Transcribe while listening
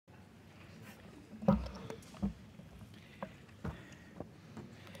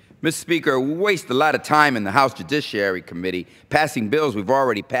Mr. Speaker, we waste a lot of time in the House Judiciary Committee passing bills we've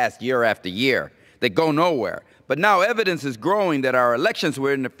already passed year after year that go nowhere. But now evidence is growing that our elections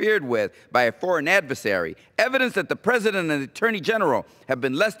were interfered with by a foreign adversary. Evidence that the President and the Attorney General have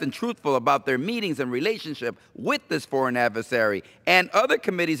been less than truthful about their meetings and relationship with this foreign adversary. And other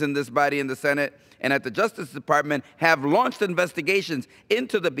committees in this body in the Senate and at the Justice Department have launched investigations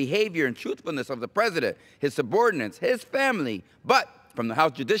into the behavior and truthfulness of the President, his subordinates, his family. But from the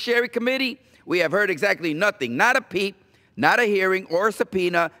House Judiciary Committee, we have heard exactly nothing, not a peep, not a hearing or a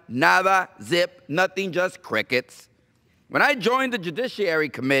subpoena, nada, zip, nothing, just crickets. When I joined the Judiciary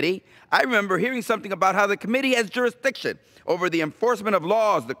Committee, I remember hearing something about how the committee has jurisdiction over the enforcement of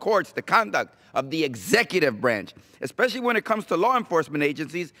laws, the courts, the conduct of the executive branch, especially when it comes to law enforcement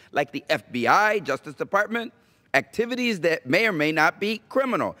agencies like the FBI, Justice Department, activities that may or may not be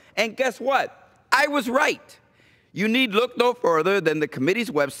criminal. And guess what? I was right. You need look no further than the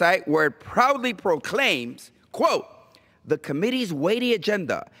committee's website, where it proudly proclaims, quote, "The committee's weighty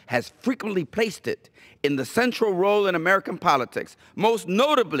agenda has frequently placed it in the central role in American politics, most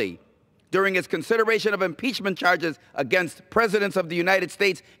notably during its consideration of impeachment charges against presidents of the United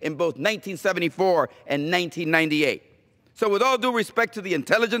States in both 1974 and 1998. So with all due respect to the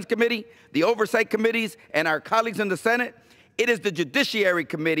Intelligence Committee, the Oversight Committees, and our colleagues in the Senate, it is the Judiciary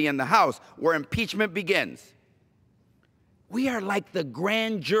Committee in the House where impeachment begins. We are like the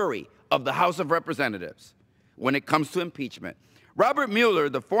grand jury of the House of Representatives when it comes to impeachment. Robert Mueller,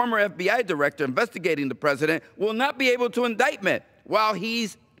 the former FBI director investigating the president, will not be able to indictment while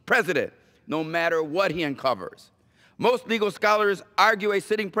he's president, no matter what he uncovers. Most legal scholars argue a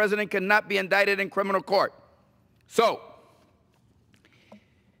sitting president cannot be indicted in criminal court. So,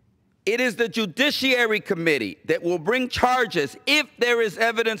 it is the Judiciary Committee that will bring charges if there is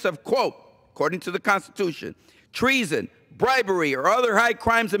evidence of, quote, according to the Constitution, treason, bribery, or other high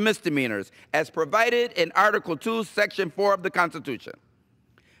crimes and misdemeanors, as provided in Article 2, Section 4 of the Constitution.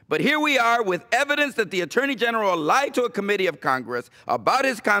 But here we are with evidence that the Attorney General lied to a committee of Congress about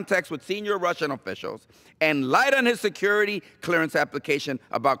his contacts with senior Russian officials and lied on his security clearance application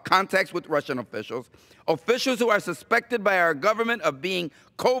about contacts with Russian officials, officials who are suspected by our government of being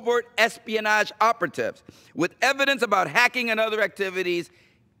covert espionage operatives, with evidence about hacking and other activities,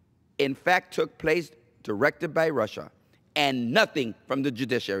 in fact, took place directed by Russia, and nothing from the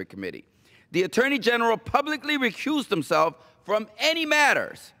Judiciary Committee. The Attorney General publicly recused himself from any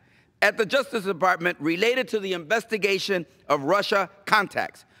matters at the Justice Department related to the investigation of Russia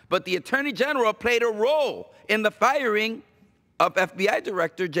contacts. But the Attorney General played a role in the firing of FBI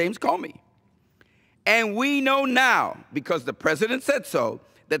Director James Comey. And we know now, because the President said so,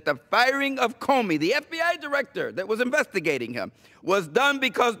 that the firing of Comey, the FBI Director that was investigating him, was done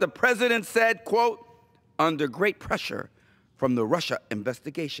because the President said, quote, under great pressure from the Russia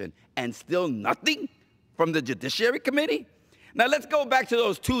investigation, and still nothing from the Judiciary Committee? Now let's go back to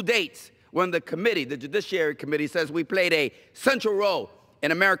those 2 dates when the committee, the Judiciary Committee, says we played a central role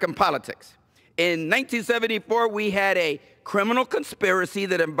in American politics. In 1974, we had a criminal conspiracy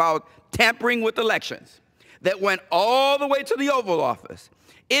that involved tampering with elections that went all the way to the Oval Office.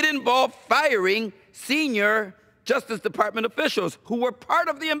 It involved firing senior Justice Department officials who were part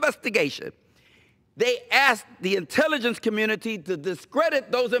of the investigation. They asked the intelligence community to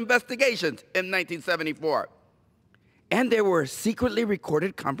discredit those investigations in 1974. And there were secretly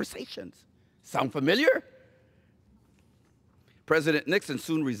recorded conversations. Sound familiar? President Nixon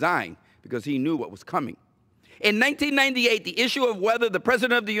soon resigned because he knew what was coming. In 1998, the issue of whether the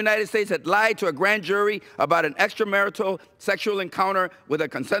President of the United States had lied to a grand jury about an extramarital sexual encounter with a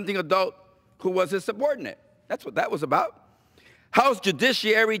consenting adult who was his subordinate. That's what that was about. House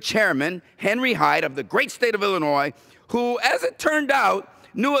Judiciary Chairman Henry Hyde of the great state of Illinois, who, as it turned out,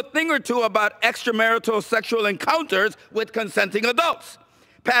 knew a thing or two about extramarital sexual encounters with consenting adults,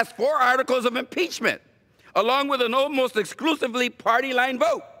 passed 4 articles of impeachment, along with an almost exclusively party line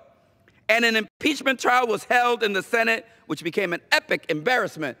vote. And an impeachment trial was held in the Senate, which became an epic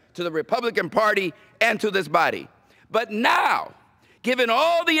embarrassment to the Republican Party and to this body. But now, given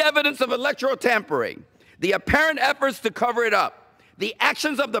all the evidence of electoral tampering, the apparent efforts to cover it up, the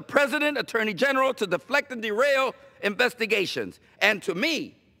actions of the President, Attorney General to deflect and derail investigations, and to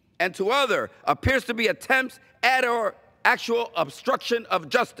me and to others, appears to be attempts at or actual obstruction of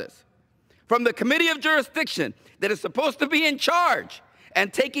justice. From the Committee of Jurisdiction that is supposed to be in charge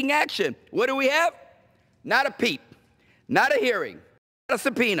and taking action, what do we have? Not a peep, not a hearing, not a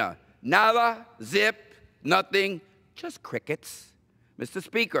subpoena, nada, zip, nothing, just crickets. Mr.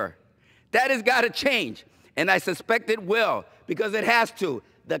 Speaker, that has got to change, and I suspect it will, because it has to.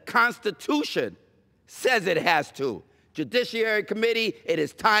 The Constitution says it has to. Judiciary Committee, it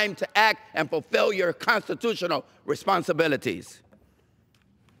is time to act and fulfill your constitutional responsibilities.